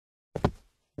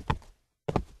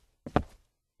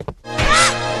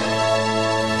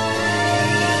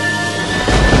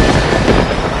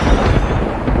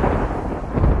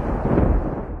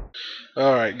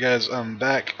Alright guys, I'm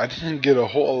back. I didn't get a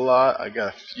whole lot. I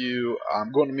got a few.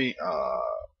 I'm going to meet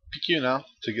PQ now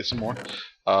to get some more.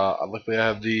 Luckily I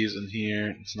have these in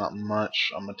here. It's not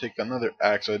much. I'm going to take another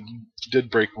axe. I did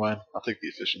break one. I'll take the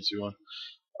efficiency one.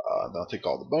 Then I'll take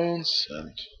all the bones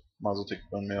and might as well take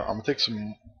bone meal. I'm going to take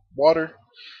some water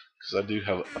because I do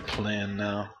have a plan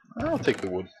now. I'll take the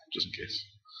wood just in case.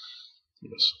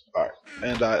 Yes. Alright,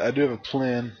 and I do have a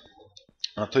plan.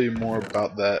 I'll tell you more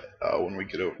about that when we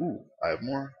get over. Ooh, I have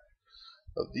more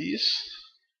of these,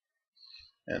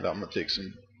 and I'm gonna take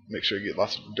some. Make sure I get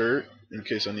lots of dirt in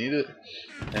case I need it,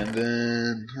 and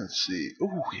then let's see.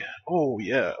 Oh yeah, oh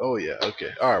yeah, oh yeah. Okay,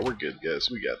 all right, we're good, guys.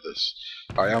 We got this.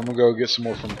 All right, I'm gonna go get some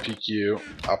more from PQ.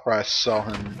 I'll probably sell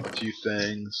him a few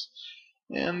things,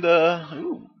 and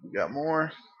ooh, we got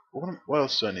more. What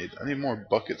else do I need? I need more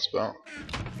buckets, but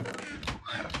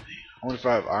I wonder if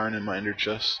I have iron in my ender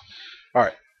chest.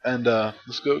 Alright, and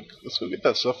let's go get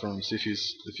that stuff from him, see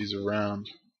if he's around.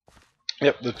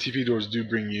 Yep, the TP doors do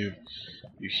bring you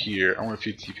here. I wonder if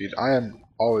he TP'd. I am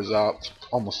always out,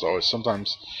 almost always.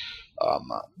 Sometimes I'm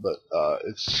not, but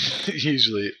it's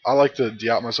usually I like to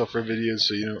de-out myself for videos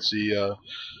so you don't see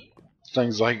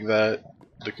things like that,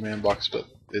 the command box, but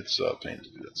it's a pain to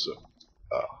do that. So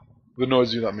the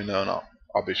noise, you let me know, and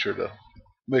I'll be sure to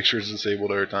make sure it's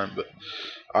disabled every time. But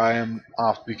I am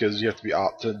off because you have to be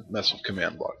off to mess with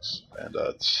command blocks, and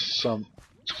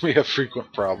we have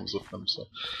frequent problems with them. So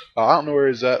I don't know where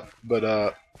he's at,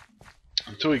 but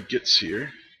until he gets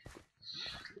here,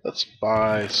 let's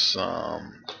buy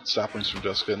some saplings from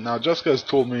Jessica. Now Jessica has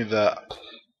told me that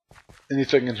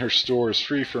anything in her store is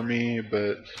free for me,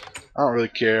 but I don't really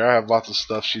care. I have lots of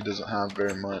stuff she doesn't have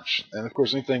very much, and of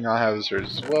course anything I have is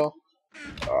hers as well.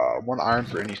 1 iron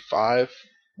for any 5.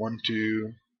 1,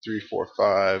 2, 3, 4,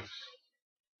 5.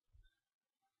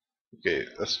 Okay,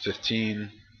 that's 15.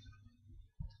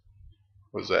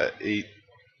 What was that? 8,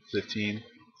 15.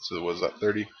 So what was that?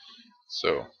 30.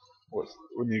 So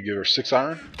wouldn't you give her 6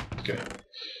 iron? Okay.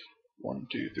 1,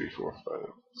 2, 3, 4, 5,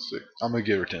 6. I'm gonna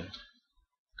give her 10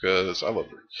 because I love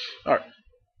her. All right.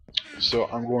 So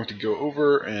I'm going to go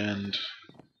over and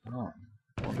I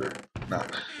wonder. Nah,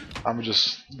 I'm gonna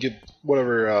just get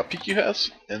whatever PQ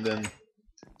has, and then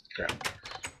crap.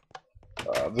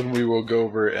 Then we will go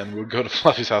over and we'll go to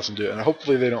Fluffy's house and do it. And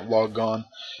hopefully they don't log on,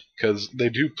 because they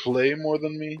do play more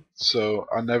than me. So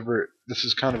I never. This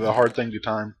is kind of a hard thing to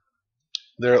time.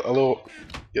 They're a little.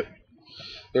 Yep.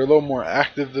 They're a little more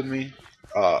active than me,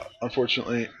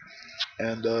 unfortunately.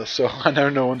 And so I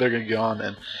never know when they're gonna get on.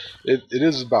 And it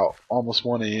is about almost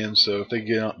 1 a.m. So if they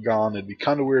get gone, it'd be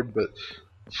kind of weird. But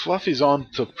Fluffy's on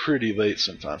till pretty late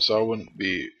sometimes, so I wouldn't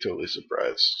be totally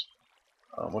surprised.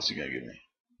 What's he gonna give me?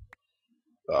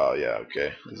 Oh yeah,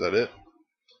 okay. Is that it?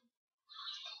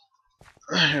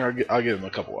 Here, I'll give him a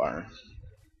couple iron.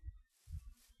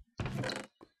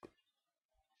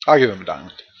 I'll give him a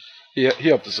diamond. He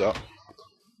helped us out.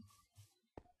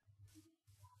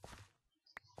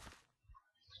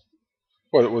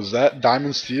 What was that?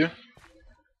 Diamonds to you?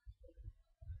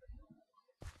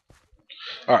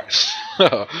 Alright,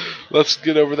 so let's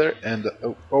get over there and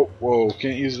whoa,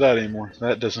 can't use that anymore.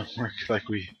 That doesn't work like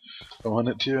we want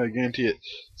it to, I guarantee it.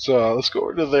 So let's go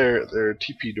over to their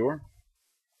TP door.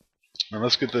 And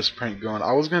let's get this prank going.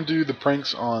 I was going to do the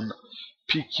pranks on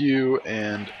PQ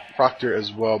and Proctor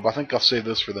as well, but I think I'll save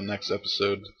this for the next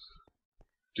episode.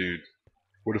 Dude,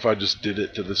 what if I just did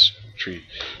it to this tree?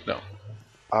 No.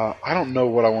 I don't know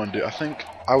what I want to do.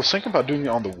 I was thinking about doing it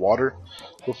on the water.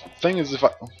 The thing is, if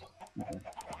I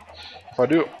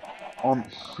do it on...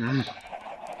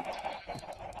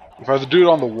 If I do it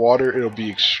on the water, it'll be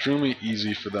extremely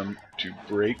easy for them to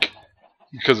break,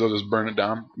 because they'll just burn it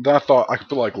down. Then I thought I could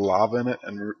put like lava in it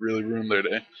and really ruin their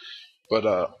day.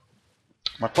 But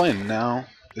my plan now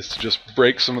is to just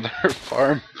break some of their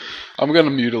farm. I'm gonna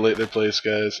mutilate their place,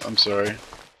 guys. I'm sorry.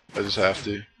 I just have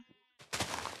to.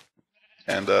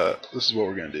 And this is what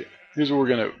we're gonna do. Here's what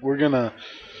we're gonna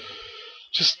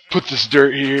just put this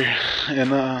dirt here.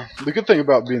 And the good thing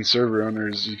about being server owner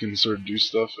is you can sort of do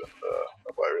stuff, and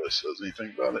nobody really says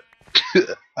anything about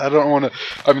it. I don't want to.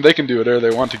 I mean, they can do whatever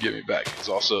they want to get me back. It's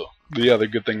also the other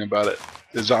good thing about it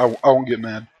is I won't get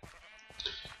mad.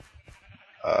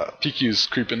 PQ's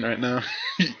creeping right now.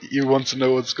 He wants to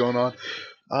know what's going on.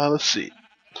 Let's see.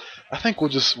 I think we'll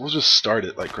just start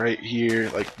it like right here,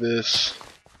 like this.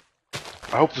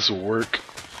 I hope this will work.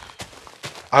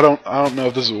 I don't know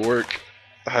if this will work.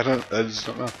 I just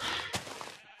don't know.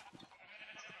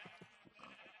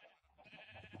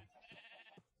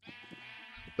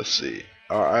 Let's see.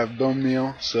 Alright, I have bone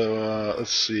meal, so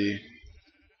let's see.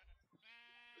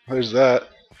 There's that.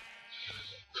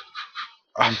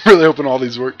 I'm really hoping all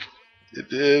these work. It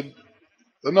did.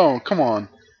 Oh, no, come on.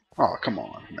 Oh, come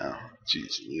on now.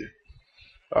 Jeez, Lou.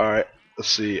 Alright, let's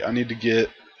see. I need to get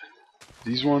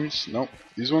these ones. Nope,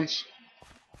 these ones.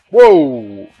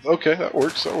 Whoa! Okay, that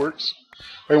works. That works.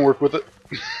 I can work with it.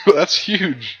 That's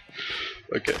huge.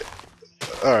 Okay.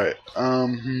 Alright.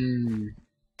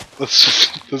 This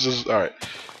is alright.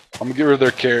 I'm gonna get rid of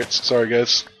their carrots. Sorry,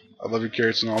 guys. I love your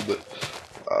carrots and all, but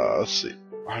let's see.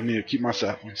 I need to keep my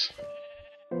saplings.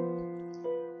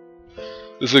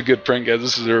 This is a good prank, guys.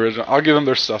 This is the original. I'll give them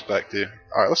their stuff back too.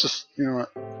 All right, let's just. You know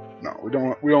what? No, we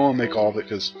don't want to make all of it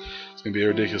because it's gonna be a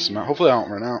ridiculous amount. Hopefully, I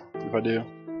don't run out. If I do,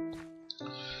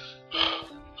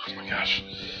 oh my gosh.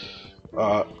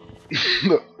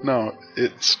 No,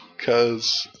 it's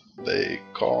because they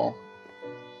call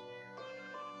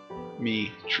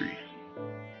me tree.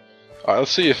 All right,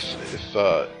 let's see if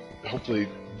hopefully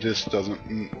this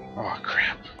doesn't. Oh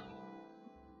crap.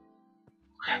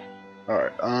 All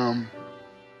right.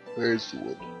 Where's the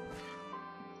wood?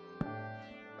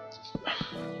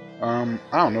 I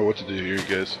don't know what to do here,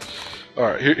 guys.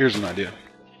 Alright, here's an idea.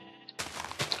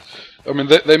 I mean,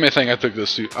 they may think I took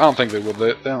this too. I don't think they will.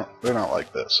 They're not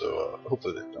like that, so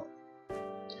hopefully they don't.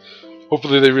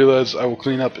 Hopefully they realize I will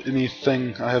clean up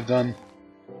anything I have done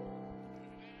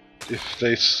if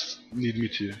they need me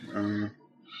to.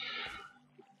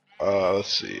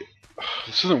 Let's see.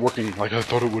 This isn't working like I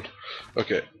thought it would.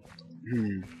 Okay.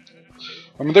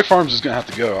 I mean, their farm's just gonna have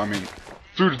to go. I mean,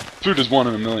 food is 1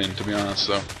 in a million, to be honest.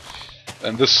 So,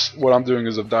 and what I'm doing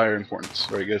is of dire importance,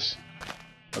 right, guys?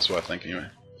 That's what I think, anyway.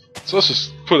 So let's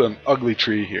just put an ugly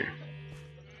tree here.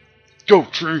 Go,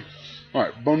 tree! All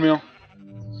right, bone meal.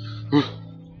 All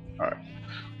right,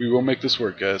 we will make this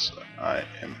work, guys. I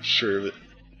am sure of it.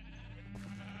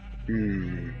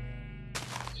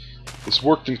 This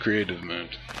worked in creative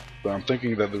mode, but I'm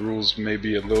thinking that the rules may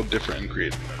be a little different in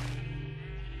creative mode.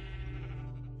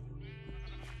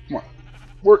 Come on,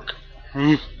 work!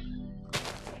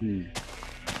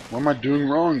 What am I doing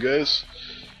wrong, guys?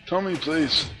 Tell me,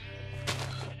 please.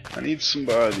 I need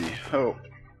somebody. Help.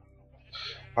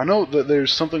 I know that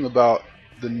there's something about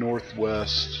the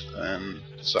northwest and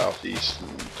southeast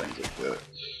and things like that.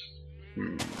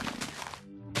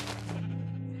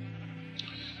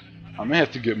 I may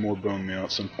have to get more bone meal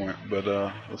at some point, but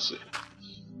let's see.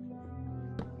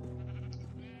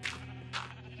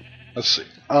 Let's see.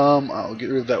 I'll get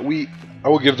rid of that wheat. I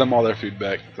will give them all their food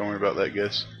back. Don't worry about that,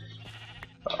 guys.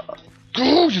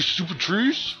 Oh, you stupid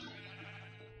trees!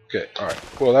 Okay, alright.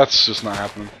 Well, that's just not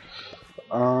happening.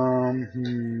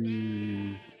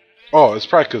 Oh, it's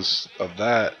probably because of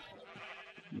that.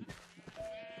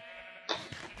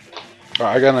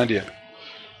 Alright, I got an idea.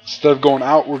 Instead of going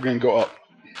out, we're going to go up.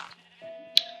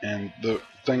 And the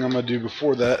thing I'm going to do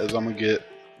before that is I'm going to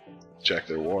check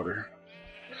their water.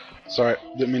 Sorry,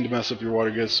 didn't mean to mess up your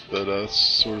water, guys, but that's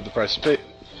sort of the price you pay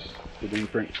for being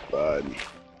pranked by me.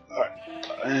 Alright,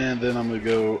 and then I'm going to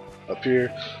go up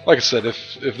here. Like I said,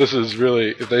 if this is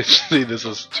really, if they see this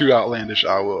as too outlandish,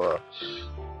 I will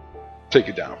take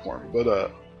it down for them.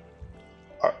 But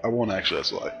I won't actually,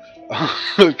 that's a lie.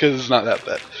 Because it's not that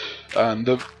bad.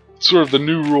 The sort of the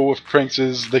new rule with pranks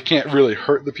is they can't really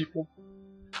hurt the people.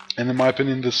 And in my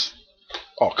opinion, this...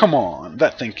 Oh, come on.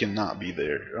 That thing cannot be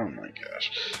there. Oh my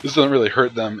gosh. This doesn't really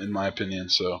hurt them, in my opinion,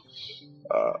 so...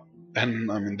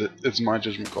 and, I mean, it's my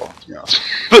judgment call, to be honest.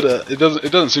 But it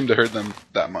doesn't seem to hurt them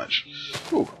that much.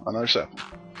 Ooh, another sapling.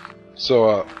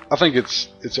 So, I think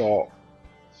it's all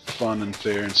fun and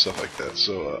fair and stuff like that.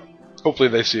 So, hopefully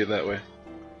they see it that way.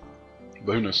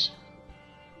 But who knows?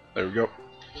 There we go.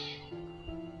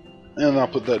 And I'll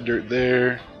put that dirt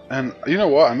there. And you know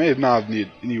what? I may have not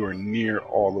need anywhere near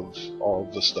all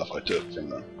of the stuff I took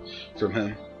from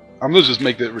him. I'm gonna just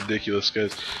make that ridiculous,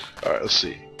 guys. All right, let's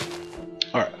see.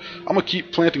 All right, I'm gonna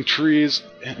keep planting trees.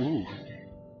 And,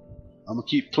 I'm gonna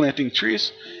keep planting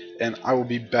trees, and I will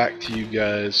be back to you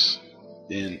guys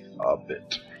in a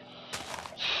bit.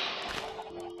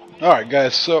 Alright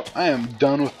guys, so I am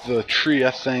done with the tree, I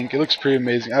think. It looks pretty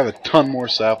amazing. I have a ton more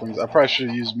saplings. I probably should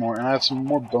have used more, and I have some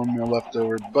more bone meal left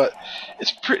over, but it's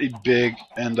pretty big.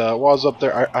 And while I was up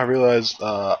there, I realized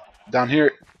down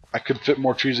here I could fit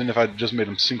more trees in if I just made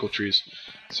them single trees.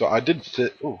 So I did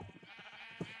fit... Oh,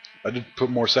 I did put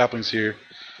more saplings here.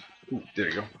 Ooh, there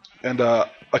you go. And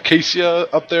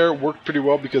acacia up there worked pretty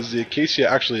well because the acacia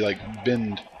actually like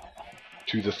bend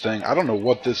to the thing. I don't know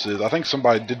what this is. I think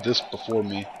somebody did this before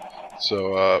me.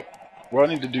 So what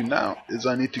I need to do now is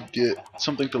I need to get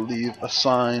something to leave, a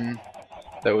sign.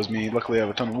 That was me. Luckily I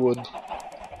have a ton of wood.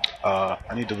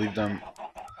 I need to leave them.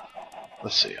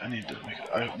 Let's see. I need to make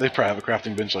it. They probably have a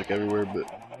crafting bench like everywhere,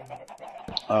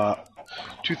 but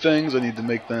two things. I need to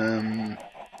make them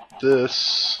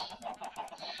this,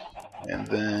 and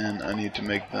then I need to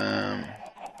make them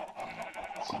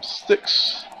some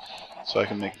sticks, so I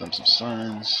can make them some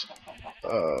signs.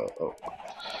 Oh.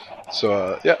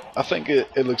 So yeah, I think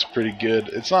it looks pretty good.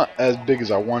 It's not as big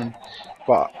as I wanted,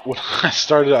 but when I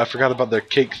started, I forgot about their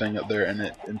cake thing up there, and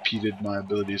it impeded my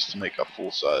abilities to make a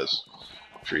full-size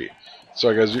tree.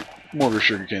 Sorry guys, more of your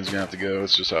sugar cane's gonna have to go.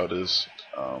 It's just how it is.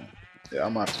 Yeah,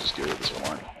 I'm gonna have to just get rid of this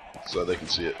line so they can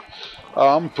see it.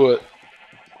 I'm gonna put.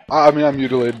 I mean, I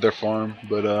mutilated their farm,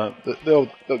 but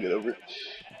they'll get over it.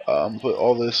 I'm gonna put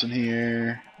all this in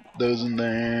here, those in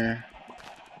there.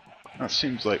 That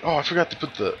seems like. Oh, I forgot to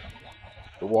put the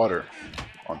water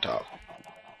on top.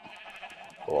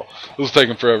 Well, this is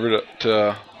taking forever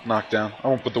to knock down. I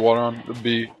won't put the water on. It'd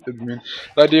be mean.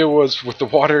 The idea was with the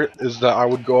water is that I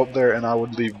would go up there and I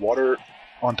would leave water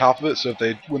on top of it. So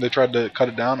if when they tried to cut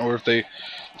it down, or if they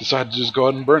decided to just go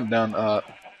ahead and burn it down,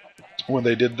 when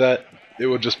they did that, it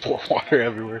would just pour water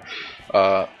everywhere.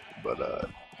 But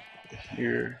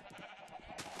here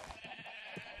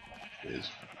is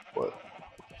what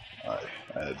I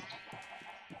had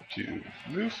to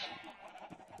move.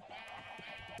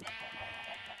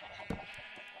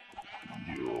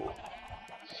 You'll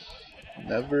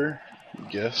never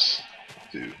guess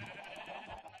who.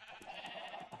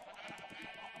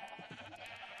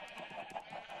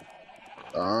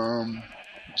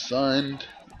 Signed.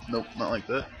 Nope, not like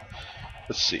that.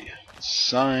 Let's see.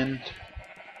 Signed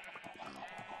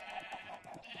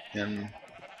in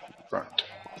front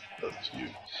of you.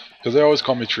 Because they always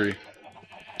call me Tree.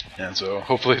 And so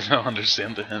hopefully they'll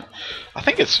understand the hint. I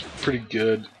think it's pretty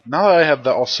good. Now that I have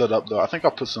that all set up though, I think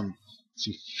I'll put some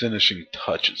finishing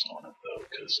touches on it though,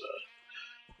 because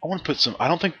I want to put some. I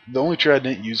don't think the only tree I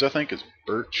didn't use, I think, is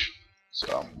birch.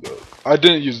 So I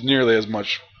didn't use nearly as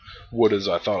much wood as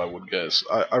I thought I would, guys.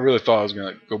 I really thought I was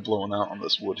gonna go blowing out on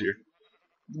this wood here.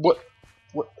 What?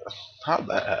 How did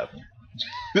that happen?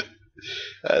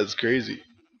 That's crazy,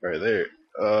 right there.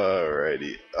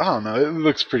 Alrighty. I don't know. It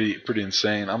looks pretty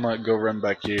insane. I'm gonna go run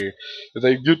back here. If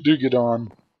they do get on,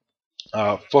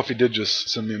 Fluffy did just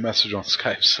send me a message on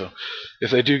Skype, so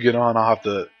if they do get on, I'll have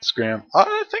to scram.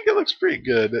 I think it looks pretty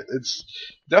good. It's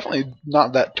definitely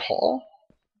not that tall,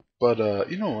 but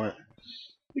you know what?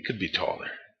 It could be taller.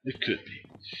 It could be.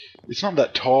 It's not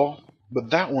that tall,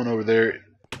 but that one over there,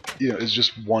 is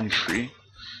just one tree.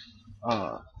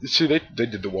 See, they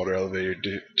did the water elevator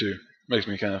too. Makes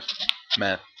me kind of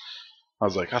mad. I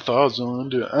was like, I thought I was the only one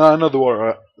doing it. And I know the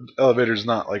water elevator is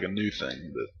not like a new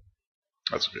thing, but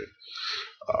that's good.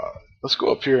 Let's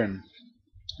go up here and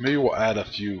maybe we'll add a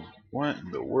few. What in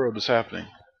the world is happening?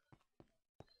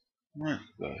 What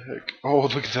the heck? Oh,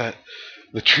 look at that.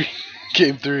 The tree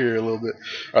came through here a little bit.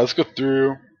 Alright, let's go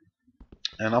through.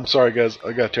 And I'm sorry, guys.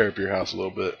 I gotta tear up your house a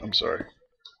little bit. I'm sorry.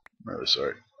 I'm really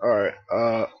sorry. Alright,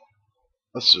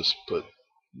 let's just put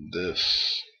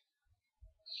this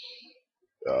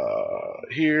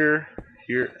here,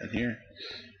 and here.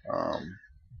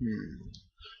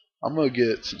 I'm gonna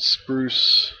get some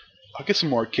spruce. I'll get some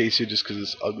more acacia just because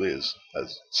it's ugly as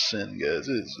sin, guys.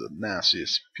 It is the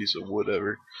nastiest piece of wood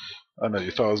ever. I know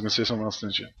you thought I was gonna say something else,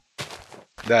 didn't you?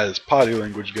 That is potty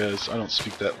language, guys. I don't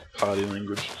speak that potty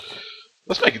language.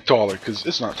 Let's make it taller because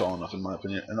it's not tall enough in my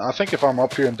opinion. And I think if I'm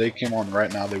up here and they came on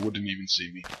right now, they wouldn't even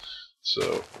see me.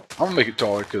 So I'm gonna make it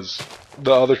taller because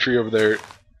the other tree over there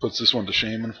puts this one to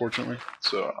shame, unfortunately.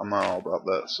 So I'm not all about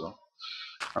that. So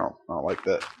I don't like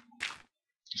that.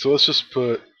 So let's just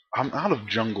put. I'm out of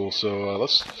jungle, so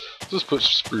let's just put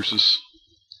spruces.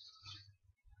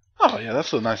 Oh yeah,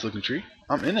 that's a nice looking tree.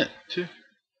 I'm in it too.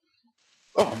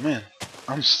 Oh man,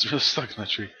 I'm still stuck in that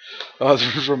tree.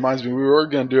 This reminds me, we were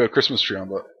gonna do a Christmas tree on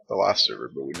the last server,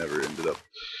 but we never ended up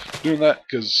doing that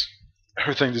because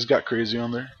everything just got crazy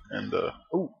on there. And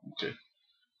oh, okay.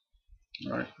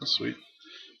 All right, that's sweet.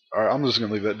 All right, I'm just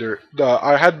gonna leave that dirt.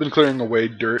 I had been clearing away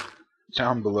dirt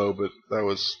down below, but that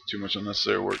was too much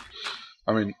unnecessary work.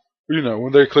 I mean,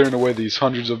 when they're clearing away these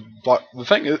hundreds of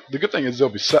the good thing is they'll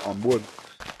be set on wood.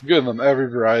 I'm giving them every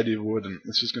variety of wood, and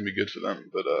it's just gonna be good for them.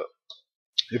 But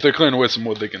if they're clearing away some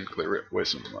wood, they can clear away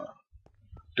some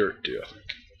dirt too. I think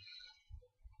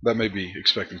that may be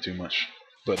expecting too much,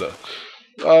 but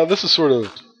this is sort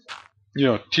of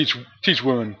teach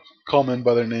women, call men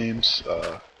by their names.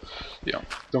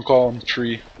 Don't call them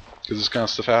Tree because this kind of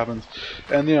stuff happens.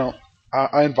 And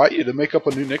I invite you to make up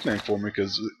a new nickname for me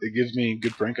because it gives me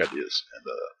good prank ideas. And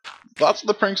lots of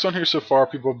the pranks on here so far,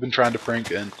 people have been trying to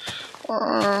prank, and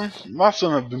lots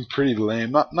of them have been pretty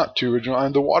lame, not too original.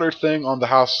 And the water thing on the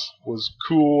house was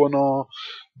cool and all,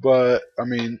 but I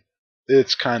mean,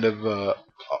 it's kind of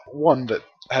one that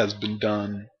has been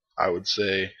done, I would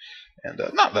say, and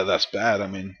not that that's bad. I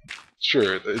mean,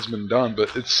 sure, it's been done,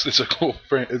 but it's a cool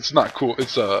prank. It's not cool.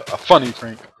 It's a funny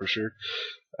prank for sure,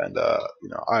 and you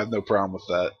know, I have no problem with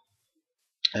that.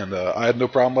 And I had no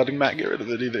problem letting Matt get rid of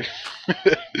it either.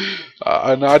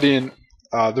 And I didn't.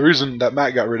 The reason that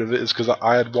Matt got rid of it is because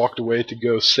I had walked away to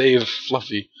go save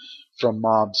Fluffy from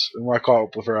mobs, and when I caught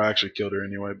up with her, I actually killed her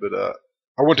anyway. But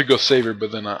I went to go save her,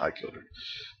 but then I killed her.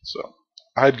 So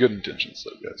I had good intentions,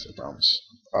 though, guys. I promise.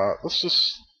 Let's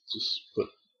just put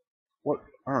what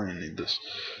I don't even need this.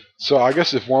 So I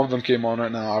guess if one of them came on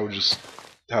right now, I would just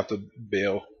have to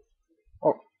bail.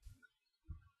 Oh,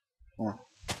 hold on.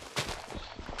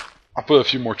 I'll put a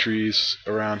few more trees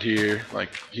around here,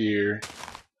 like here,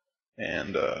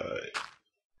 and that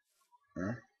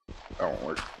won't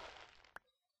work.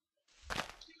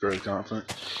 Very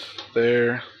confident.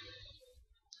 There.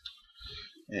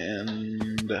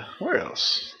 And where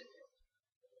else?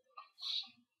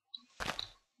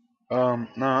 No,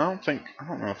 I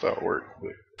don't know if that'll work,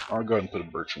 but I'll go ahead and put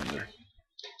a birch one there.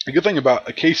 The good thing about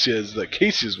acacia is that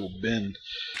acacias will bend,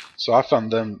 so I found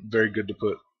them very good to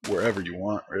put wherever you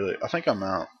want, really. I think I'm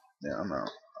out. Yeah, I'm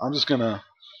out. I'm just gonna...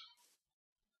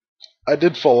 I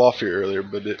did fall off here earlier,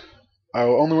 but I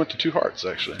only went to 2 hearts,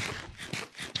 actually.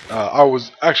 I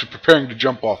was actually preparing to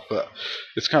jump off, but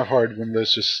it's kind of hard when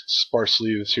there's just sparse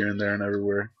leaves here and there and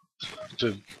everywhere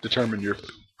to determine your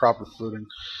proper footing.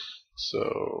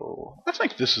 So I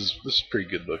think this is pretty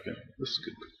good looking. This is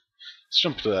good looking. Let's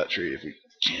jump to that tree if we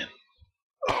can.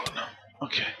 Oh no.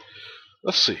 Okay.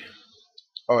 Let's see.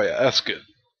 Oh yeah, that's good.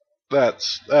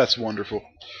 That's wonderful.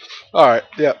 All right.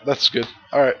 Yeah, that's good.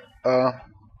 All right.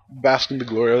 Bask in the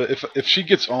glory. If she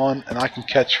gets on and I can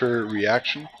catch her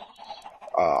reaction,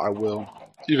 I will.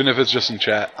 Even if it's just in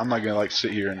chat, I'm not gonna like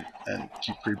sit here and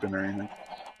keep creeping or anything.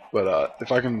 But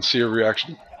if I can see a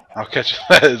reaction, I'll catch it.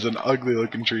 That is an ugly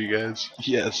looking tree, guys.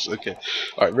 Yes, okay.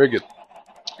 Alright, very good.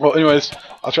 Well, anyways,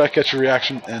 I'll try to catch a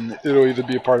reaction, and it'll either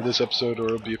be a part of this episode or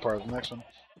it'll be a part of the next one.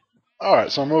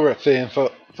 Alright, so I'm over at Faye and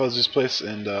Fuzzy's place,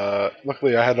 and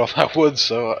luckily I had all that wood,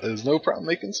 so there's no problem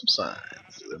making some signs.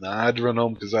 And I had to run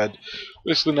home because I had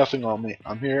basically nothing on me.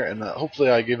 I'm here, and hopefully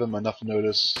I gave them enough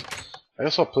notice. I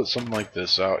guess I'll put something like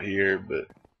this out here, but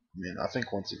I mean, I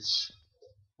think once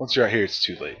you're out here, it's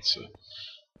too late. So,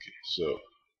 okay, so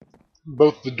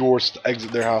both the doors to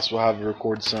exit their house will have a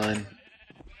record sign,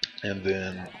 and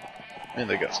then, man,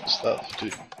 they got some stuff too.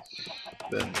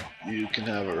 Then you can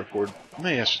have a record.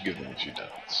 Maybe I should give them a few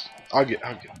diamonds. I'll give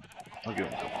them a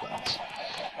couple diamonds.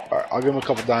 All right, I'll give them a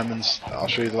couple diamonds. I'll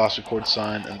show you the last record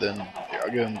sign, and then here,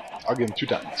 I'll give them 2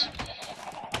 diamonds.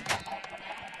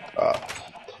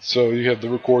 So you have the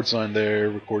record sign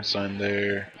there,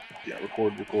 yeah,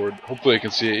 record. Hopefully I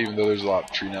can see it even though there's a lot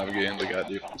of tree navigating like I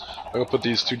do. I'm going to put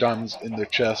these 2 diamonds in their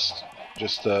chest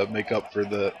just to make up for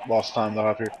the lost time they'll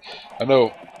have here. I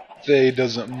know Faye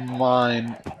doesn't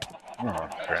mind... Oh,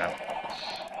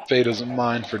 crap. Faye doesn't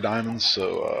mind for diamonds,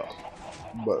 so...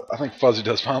 but I think Fuzzy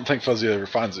does. I don't think Fuzzy ever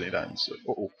finds any diamonds. So,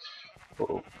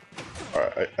 uh-oh.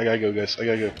 Alright, I gotta go, guys. I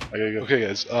gotta go. Okay,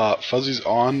 guys. Fuzzy's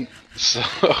on, so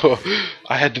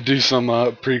I had to do some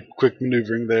pretty quick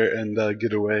maneuvering there and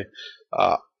get away.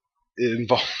 It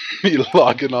involved me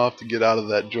logging off to get out of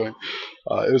that joint.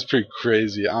 It was pretty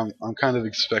crazy. I'm kind of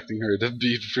expecting her to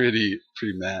be pretty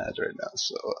mad right now.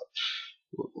 So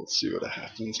we'll see what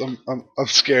happens. I'm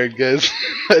scared, guys.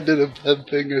 I did a bad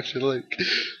thing. I feel like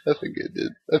I think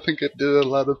I did a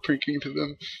lot of preaking to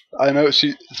them. I know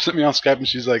she sent me on Skype and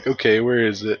she's like, "Okay, where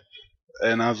is it?"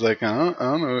 And I was like, I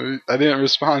don't know. I didn't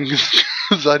respond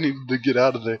because I needed to get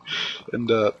out of there. And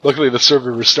luckily the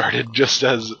server restarted just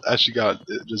as she got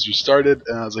it just restarted,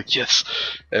 and I was like, yes.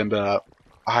 And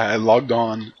I logged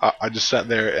on. I just sat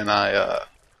there and I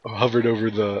hovered over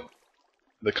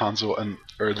the console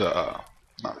or the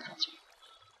not the console.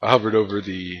 I hovered over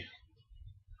the...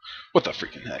 What the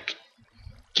freaking heck?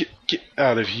 Get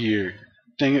out of here.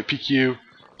 Dang it, PQ.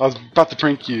 I was about to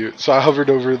prank you. So I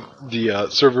hovered over the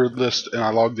server list and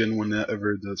I logged in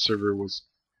whenever the server was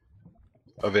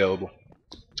available.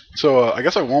 So I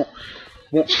guess I won't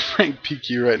prank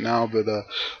PQ right now, but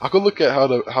I'll go look at how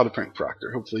to prank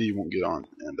Proctor. Hopefully he won't get on,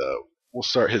 and we'll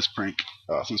start his prank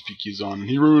since PQ's on.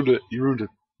 He ruined it.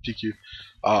 PQ.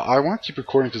 I want to keep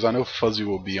recording because I know Fuzzy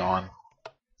will be on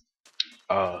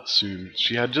soon.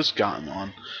 She had just gotten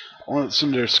on. I want to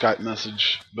send her a Skype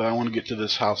message, but I want to get to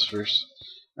this house first.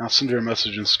 And I'll send her a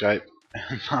message in Skype,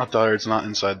 and I'll tell her it's not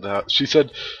inside the house. She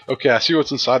said, "Okay, I see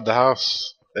what's inside the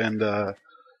house," and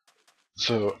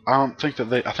so I don't think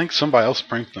that I think somebody else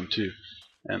pranked them too,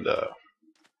 and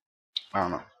I don't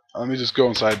know. Let me just go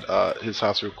inside his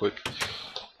house real quick.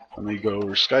 Let me go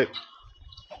over Skype.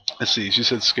 Let's see. She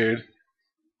said scared.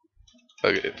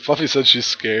 Okay. Fluffy said she's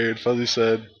scared. Fuzzy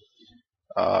said,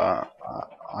 I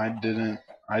didn't.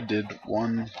 I did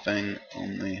one thing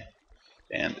only,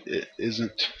 and it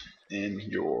isn't in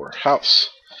your house.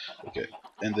 Okay.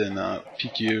 And then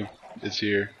PQ is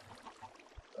here.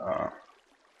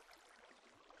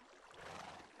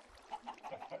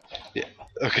 Yeah.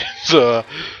 Okay. So.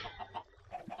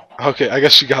 Okay, I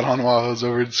guess she got on while I was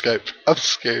over in Skype. I'm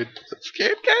scared. I'm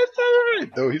scared, guys.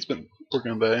 Alright. Oh, he's been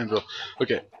working on that Angel.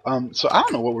 Okay, so I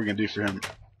don't know what we're gonna do for him.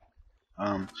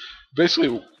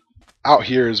 Basically, out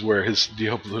here is where his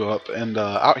deal blew up, and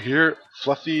out here,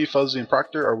 Fluffy, Fuzzy, and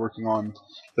Proctor are working on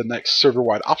the next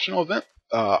server-wide optional event.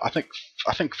 I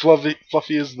think Fluffy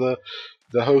is the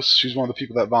host. She's one of the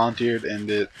people that volunteered,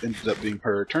 and it ended up being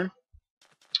her turn.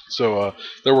 So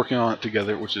they're working on it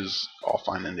together, which is all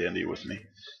fine and dandy with me.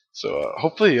 So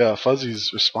hopefully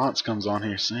Fuzzy's response comes on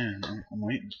here soon. I'm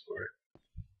waiting for it.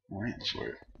 I'm waiting for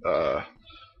it.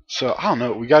 So I don't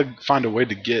know. We gotta find a way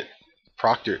to get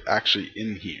Proctor actually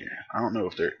in here. I don't know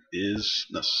if there is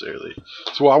necessarily.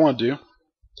 So what I want to do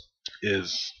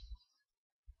is,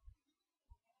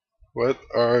 what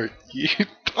are you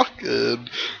talking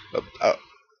about?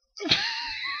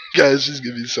 Guys, she's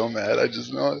gonna be so mad. I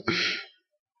just know it.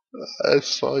 I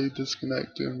saw you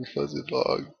disconnect him, Fuzzy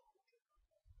Dog.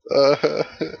 I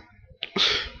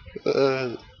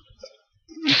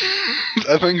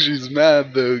think she's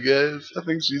mad though, guys. I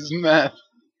think she's mad.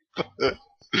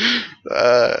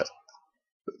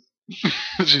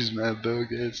 She's mad though,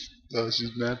 guys. Oh,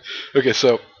 she's mad. Okay,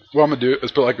 so what I'm gonna do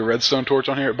is put like a redstone torch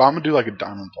on here, but I'm gonna do like a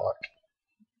diamond block.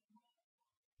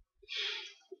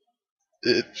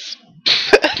 It's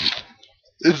bad.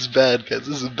 It's bad, guys.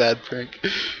 This is a bad prank.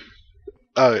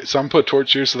 Alright, so I'm gonna put a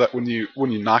torch here so that when you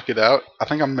knock it out, I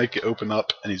think I'm gonna make it open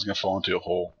up and he's gonna fall into a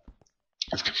hole.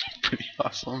 It's gonna be pretty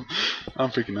awesome.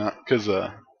 I'm freaking out because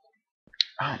I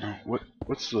don't know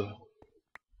what's the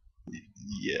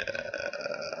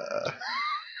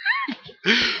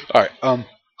Alright, I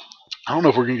don't know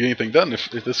if we're gonna get anything done if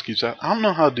this keeps out. I don't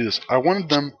know how to do this. I wanted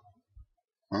them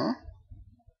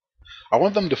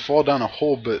to fall down a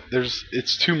hole, but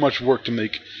it's too much work to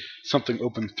make something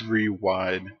open 3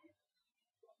 wide.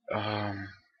 I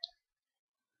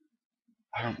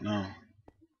don't know.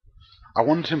 I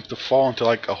wanted him to fall into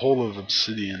like a hole of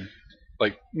obsidian,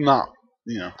 like not,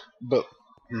 but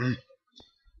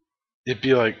it'd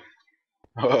be like,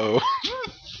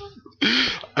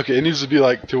 okay, it needs to be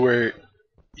like to where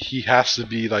he has to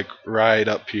be like right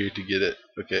up here to get it.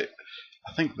 Okay,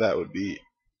 I think that would be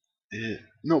it.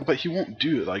 No, but he won't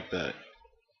do it like that.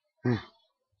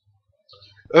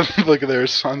 Look at their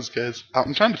response, guys.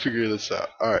 I'm trying to figure this out.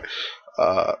 Alright,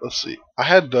 let's see. I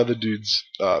had the other dude's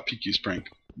PQ's prank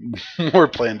more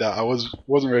planned out. I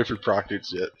wasn't ready for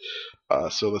Proctor's yet.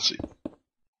 So let's see.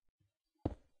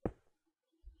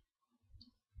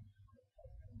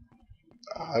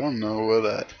 I don't know what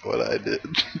I did.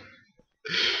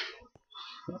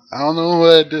 I don't know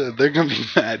what I did. They're gonna be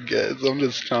mad, guys. I'm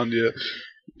just telling you,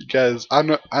 guys. I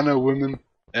know women,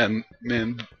 and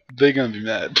man, they're gonna be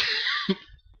mad.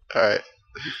 Alright,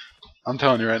 I'm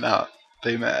telling you right now,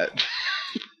 they mad.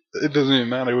 It doesn't even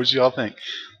matter what y'all think.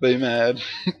 They mad.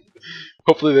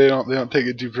 Hopefully they don't take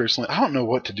it too personally. I don't know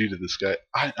what to do to this guy.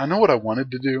 I know what I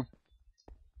wanted to do.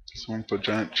 So I'm gonna put a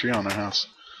giant tree on our house.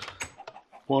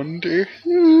 Wonder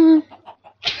who.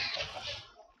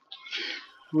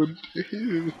 Wonder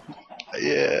who.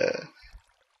 Yeah.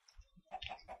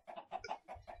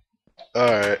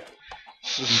 Alright.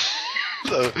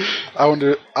 So I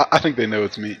wonder. I think they know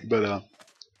it's me, but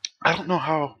I don't know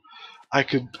how I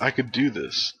could do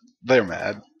this. They're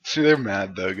mad. See, they're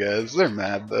mad though, guys. They're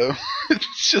mad though.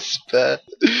 It's just bad.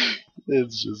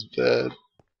 It's just bad.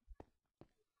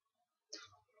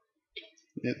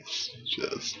 It's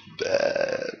just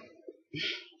bad.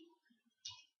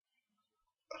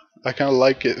 I kind of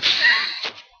like it.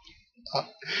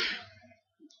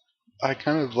 I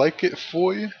kind of like it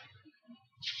for you.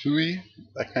 Fooey.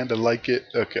 I kind of like it.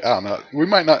 Okay, I don't know. We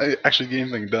might not actually get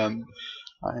anything done.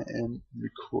 I am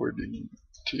recording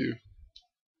too.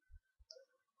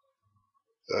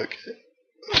 Okay.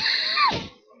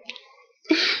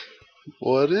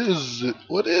 What is it?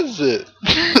 What is it?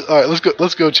 All right,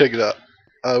 let's go check it out.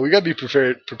 We gotta be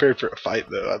prepared for a fight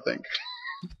though, I think.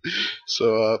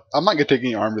 So I'm not gonna take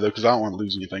any armor though because I don't want to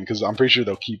lose anything because I'm pretty sure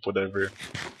they'll keep whatever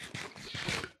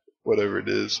it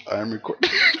is. I'm recording.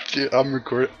 I'm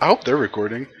recording. I hope they're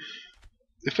recording.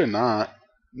 If they're not,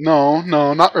 no,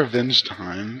 not revenge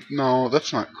time. No,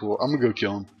 that's not cool. I'm gonna go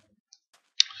kill him.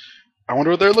 I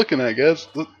wonder what they're looking at, guys.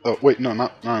 Oh, wait, no,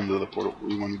 not into the portal.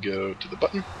 We want to go to the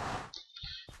button.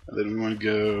 And then we want to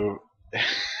go...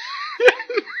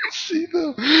 See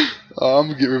them? Oh, I'm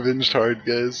going to get revenged hard,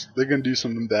 guys. They're going to do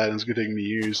something bad, and it's going to take me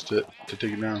years to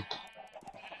take it down.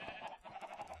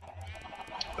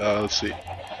 Let's see.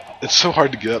 It's so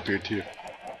hard to get up here, too.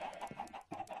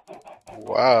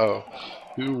 Wow.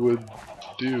 Who would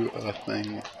do a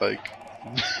thing like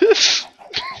this?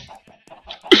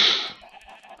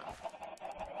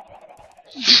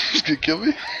 He's gonna kill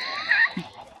me?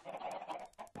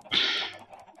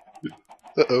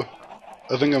 Uh-oh.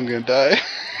 I think I'm gonna die.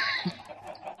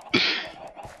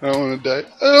 I don't wanna die.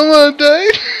 I don't wanna die!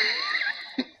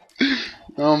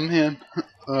 Oh man.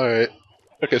 Alright.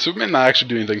 Okay, so we may not actually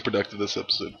do anything productive this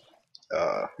episode.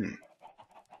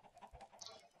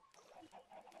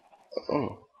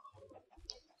 Oh.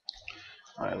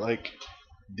 I like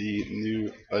the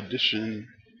new addition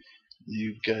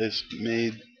you guys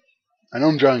made. I know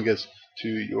I'm drawing, guys, to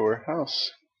your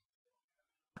house.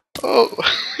 Oh.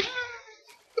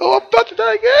 Oh, I'm about to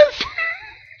die, guys!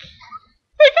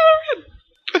 I gotta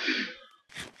run!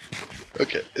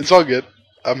 Okay, it's all good.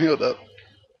 I'm healed up.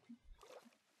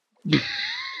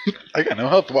 I got no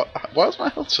health. Why is my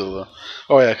health so low?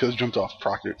 Oh yeah, because I jumped off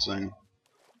Proctor's thing.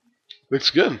 Looks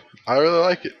good. I really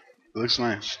like it. It looks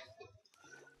nice.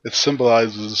 It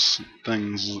symbolizes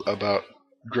things about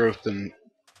growth and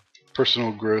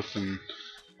personal growth and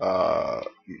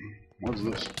what's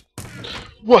this?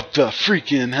 What the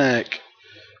freaking heck?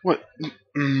 What?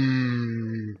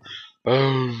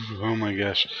 Oh my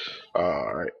gosh.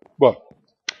 Alright. Well,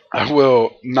 I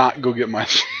will not go get my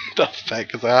stuff back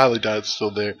because I highly doubt it's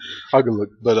still there. I'll go look.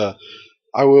 But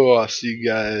I will see you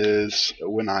guys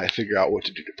when I figure out what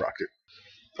to do to Proctor.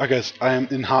 Alright guys, I am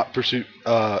in hot pursuit.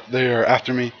 They are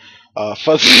after me.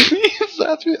 Fuzzy is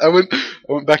after me. I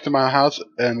went back to my house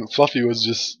and Fluffy was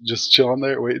just chilling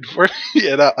there waiting for me.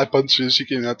 And I punched her, she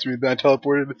came after me, then I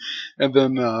teleported, and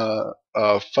then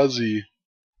Fuzzy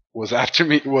was after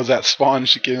me, was at spawn,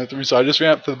 she came after me, so I just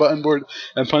ran up to the button board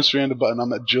and punched her in the button.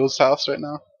 I'm at Jill's house right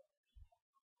now.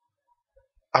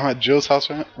 I'm at Jill's house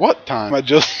right now. What time? I'm at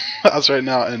Jill's house right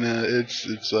now, and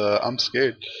I'm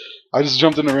scared. I just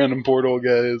jumped in a random portal,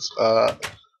 guys.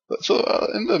 So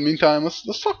in the meantime,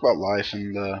 let's talk about life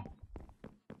and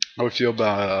how we feel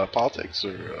about politics,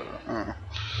 or I don't know.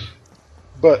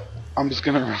 But I'm just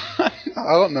gonna run.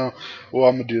 I don't know what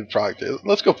I'm gonna do with the project.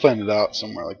 Let's go plan it out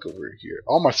somewhere like over here.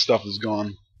 All my stuff is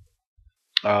gone.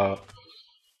 Yeah,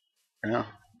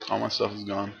 all my stuff is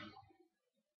gone.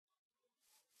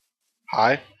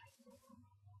 Hi?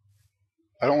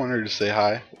 I don't want her to say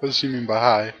hi. What does she mean by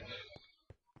hi?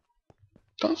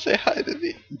 Don't say hi to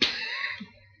me.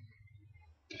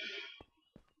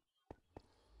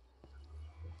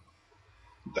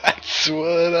 That's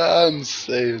what I'm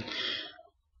saying.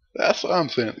 That's what I'm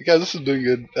saying. Guys, this has been a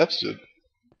good episode.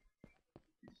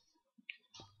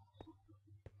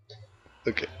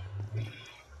 Okay.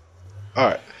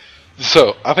 Alright.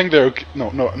 So, I think they're okay. No,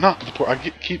 not the portal. I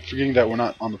keep forgetting that we're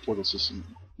not on the portal system.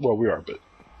 Well, we are, but...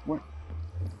 What?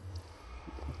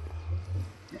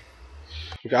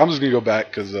 Okay, I'm just gonna go back,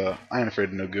 because I ain't afraid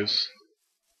of no ghosts.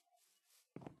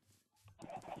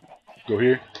 Go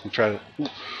here and try to... Ooh,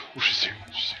 she's here.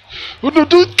 She's here. Oh no,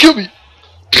 don't kill me!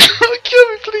 Kill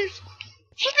me, please!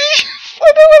 Please!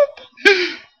 I don't want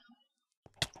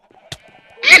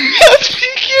That's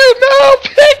PQ! No!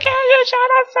 PQ! You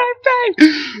shot us something!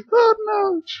 Oh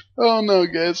no! Oh no,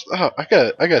 guys! Oh, I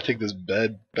gotta take this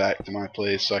bed back to my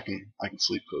place so I can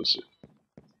sleep closer.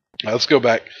 Alright, let's go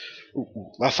back.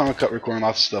 Ooh, last time I cut recording,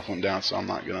 lots of stuff went down, so I'm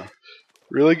not gonna.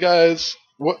 Really, guys?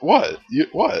 What? What?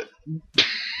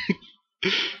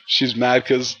 She's mad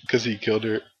because he killed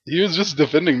her. He was just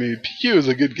defending me. PQ is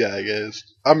a good guy, guys.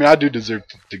 I mean, I do deserve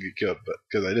to get killed, but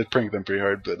because I did prank them pretty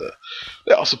hard. But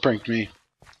they also pranked me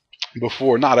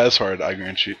before, not as hard, I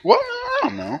grant you. Well,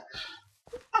 I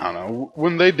don't know.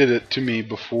 When they did it to me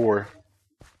before,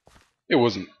 it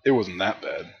wasn't that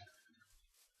bad.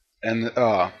 And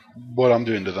what I'm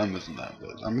doing to them isn't that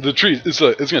bad. I mean, the tree, it's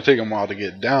gonna take them a while to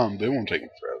get down, but it won't take them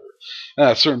forever. And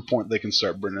at a certain point, they can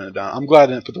start burning it down. I'm glad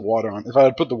I didn't put the water on. If I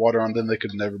had put the water on, then they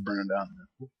could never burn it down.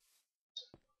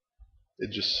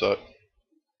 It just sucked.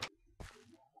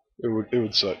 It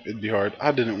would suck. It'd be hard.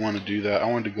 I didn't want to do that. I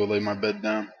wanted to go lay my bed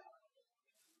down.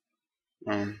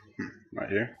 Right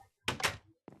here.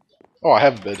 Oh, I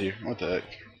have a bed here. What the heck?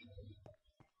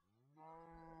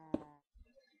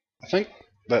 I think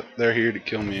that they're here to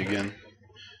kill me again.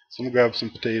 So I'm gonna grab some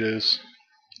potatoes.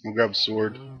 I'm gonna grab a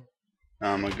sword.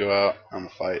 I'm gonna go out. I'm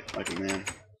gonna fight like a man.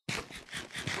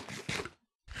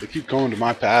 They keep going to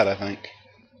my pad, I think.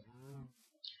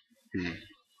 Hmm.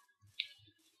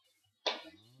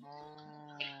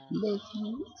 Love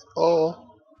you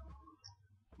all.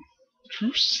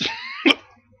 Truce.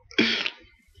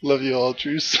 Love you all,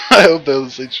 truce. I hope they don't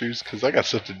say truce because I got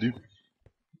stuff to do.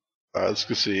 Alright, let's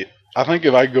go see. I think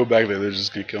if I go back there, they're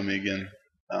just gonna kill me again.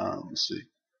 Let's see.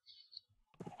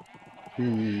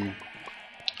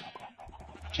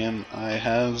 Can I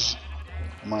has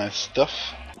my stuff?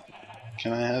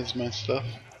 Can I has my stuff?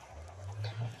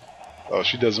 Oh,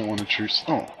 she doesn't want a truce.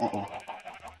 Oh,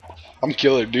 I'm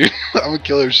killer, dude. I'm a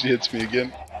killer if she hits me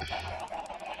again.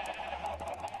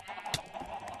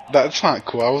 That's not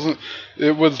cool. I wasn't.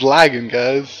 It was lagging,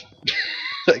 guys.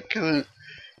 I couldn't.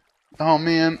 Oh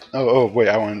man. Wait.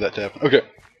 I wanted that to happen. Okay. All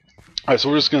right. So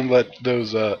we're just gonna let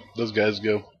those guys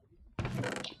go.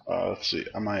 Let's see.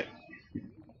 I might.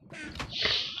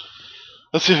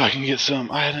 Let's see if I can get some.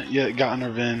 I hadn't yet gotten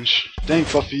revenge. Dang,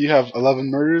 Fluffy, you have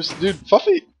 11 murders, dude.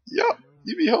 Fluffy, yeah,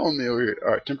 you be holding me over here.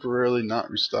 All right, temporarily not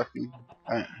restocking.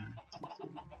 I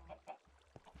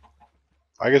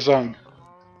guess I'm.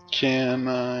 Can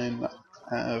I not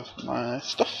have my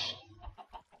stuff?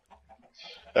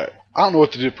 Alright, I don't know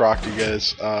what to do, Proctor,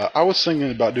 guys. I was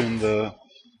thinking about doing the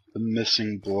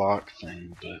missing block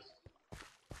thing, but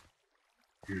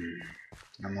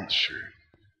I'm not sure.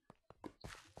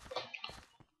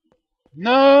 No!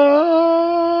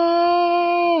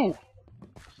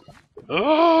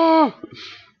 Oh!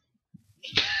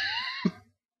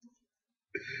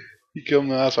 You killed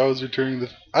my ass. I was returning the.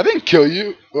 I didn't kill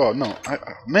you. Oh no!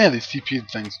 Man, these TP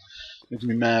things make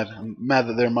me mad. I'm mad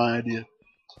that they're my idea.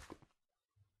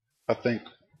 I think.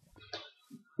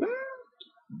 When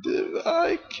did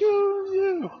I kill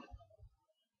you?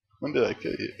 When did I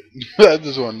kill you? I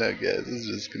just want to know, guys. This is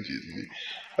just confusing me.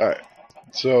 All right.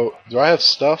 So, do I have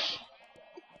stuff?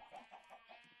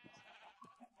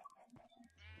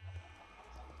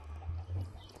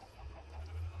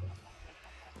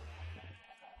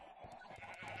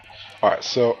 Alright,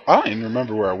 so I don't even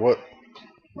remember where I was.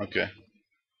 Okay.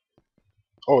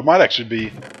 Oh, it might actually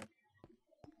be.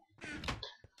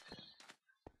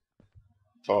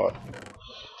 Thought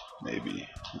maybe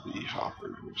the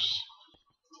hoppers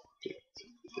picked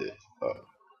it up.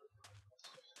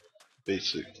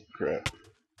 Basic crap.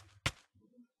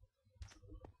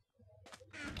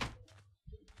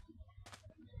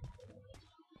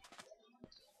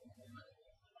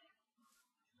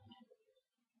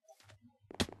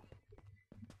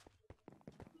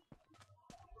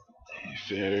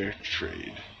 Fair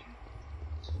trade.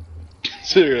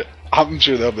 Consider it. I'm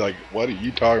sure they'll be like, what are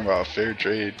you talking about? Fair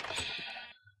trade?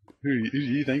 Who do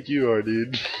you think you are,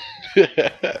 dude?